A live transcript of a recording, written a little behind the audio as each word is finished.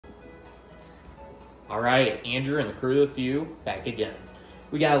Alright, Andrew and the crew of you back again.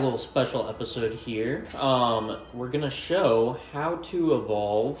 We got a little special episode here. We're gonna show how to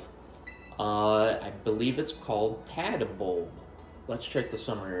evolve, I believe it's called Tadbulb. Let's check the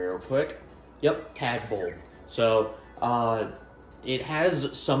summary real quick. Yep, Tadbulb. So, it has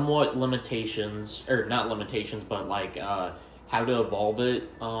somewhat limitations, or not limitations, but like, how to evolve it.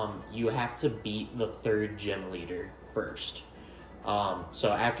 You have to beat the 3rd gym leader first.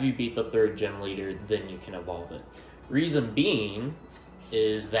 So after you beat the 3rd gym leader, then you can evolve it. Reason being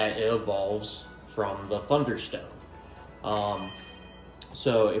is that it evolves from the Thunderstone.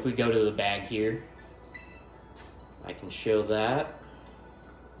 So if we go to the bag here, I can show that.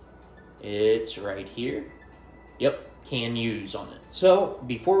 It's right here. Yep, can use on it. So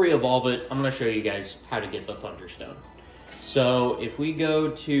before we evolve it, I'm going to show you guys how to get the Thunderstone. So if we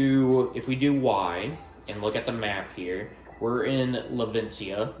do Y and look at the map here, we're in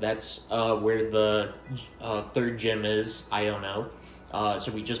Levencia. That's where the 3rd gym is, Iono.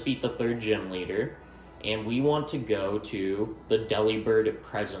 So we just beat the 3rd gym leader. And we want to go to the Bellibolt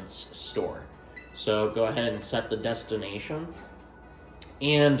presence store. So go ahead and set the destination.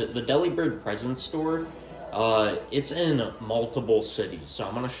 And the Bellibolt presence store, it's in multiple cities. So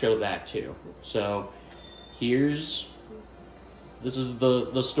I'm going to show that too. So this is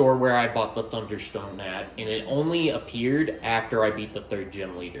the store where I bought the Thunderstone at, and it only appeared after I beat the 3rd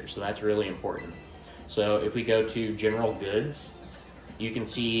gym leader, so that's really important. So if we go to General Goods, you can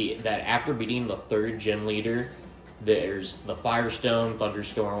see that after beating the 3rd gym leader, there's the Firestone,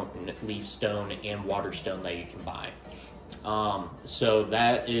 Thunderstone, Leafstone, and Waterstone that you can buy. So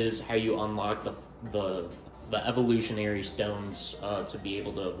that is how you unlock the evolutionary stones to be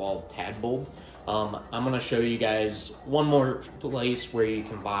able to evolve Tadbulb. I'm going to show you guys one more place where you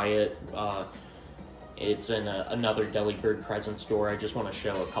can buy it. It's in another Bellibolt present store. I just want to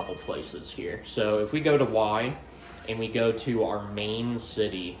show a couple places here. So if we go to Y and we go to our main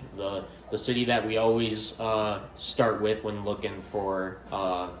city, the city that we always start with when looking for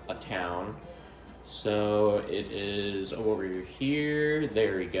a town. So it is over here.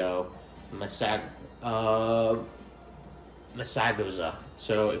 There we go. Masagoza.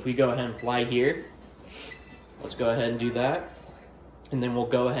 So if we go ahead and fly here, let's go ahead and do that. And then we'll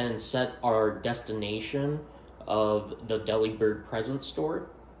go ahead and set our destination of the Bellibolt present store.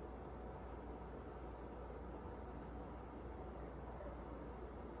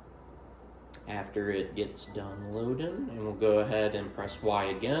 After it gets done loading, and we'll go ahead and press Y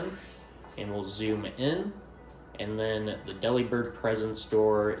again, and we'll zoom in. And then the Bellibolt present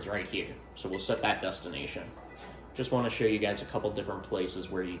store is right here. So we'll set that destination. Just want to show you guys a couple different places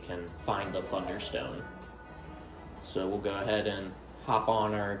where you can find the Thunderstone. So we'll go ahead and hop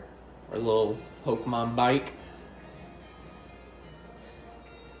on our little Pokemon bike.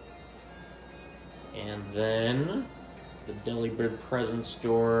 And then the Bellibolt present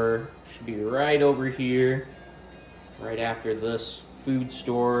store should be right over here, right after this food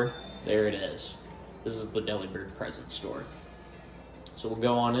store. There it is. This is the Bellibolt present store. So we'll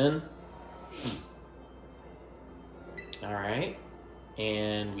go on in. Alright,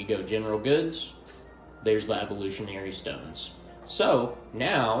 and we go General Goods. There's the evolutionary stones. So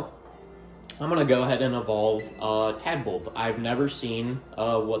now I'm going to go ahead and evolve Tadbulb. I've never seen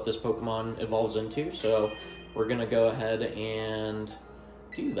what this Pokemon evolves into, so we're going to go ahead and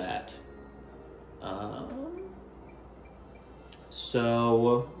do that.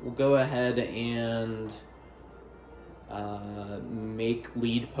 So we'll go ahead and make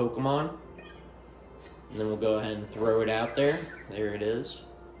lead Pokemon. And then we'll go ahead and throw it out there. There it is.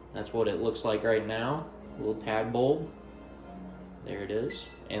 That's what it looks like right now. Little Tadbulb. There it is.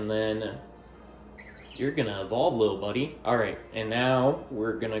 And then you're gonna evolve, little buddy. Alright, and now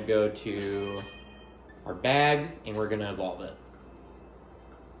we're gonna go to our bag and we're gonna evolve it.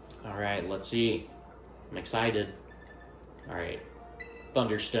 Alright, let's see. I'm excited. Alright.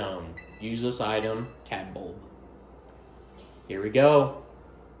 Thunderstone. Use this item, Tadbulb. Here we go.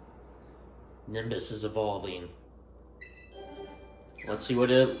 Nimbus is evolving. Let's see what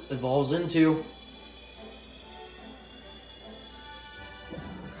it evolves into.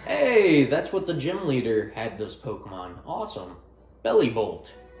 Hey, that's what the gym leader had this Pokemon. Awesome. Bellibolt.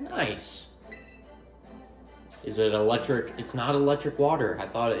 Nice. Is it electric? It's not electric water. I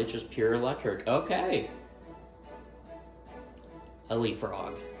thought it's just pure electric. Okay.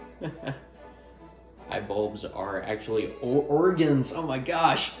 Frog. Eye bulbs are actually organs. Oh my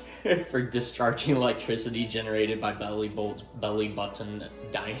gosh. For discharging electricity generated by Bellibolt's belly button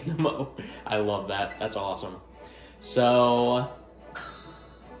dynamo. I love that. That's awesome. So,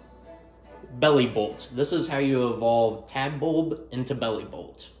 Bellibolt. This is how you evolve Tadbulb into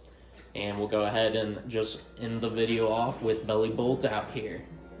Bellibolt. And we'll go ahead and just end the video off with Bellibolt out here.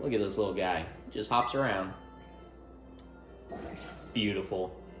 Look at this little guy. Just hops around.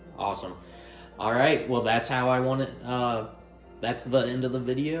 Beautiful. Awesome. All right, well, that's how I want it. That's the end of the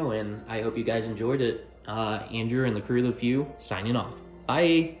video, and I hope you guys enjoyed it. Andrew and the Crew of the Few signing off.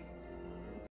 Bye.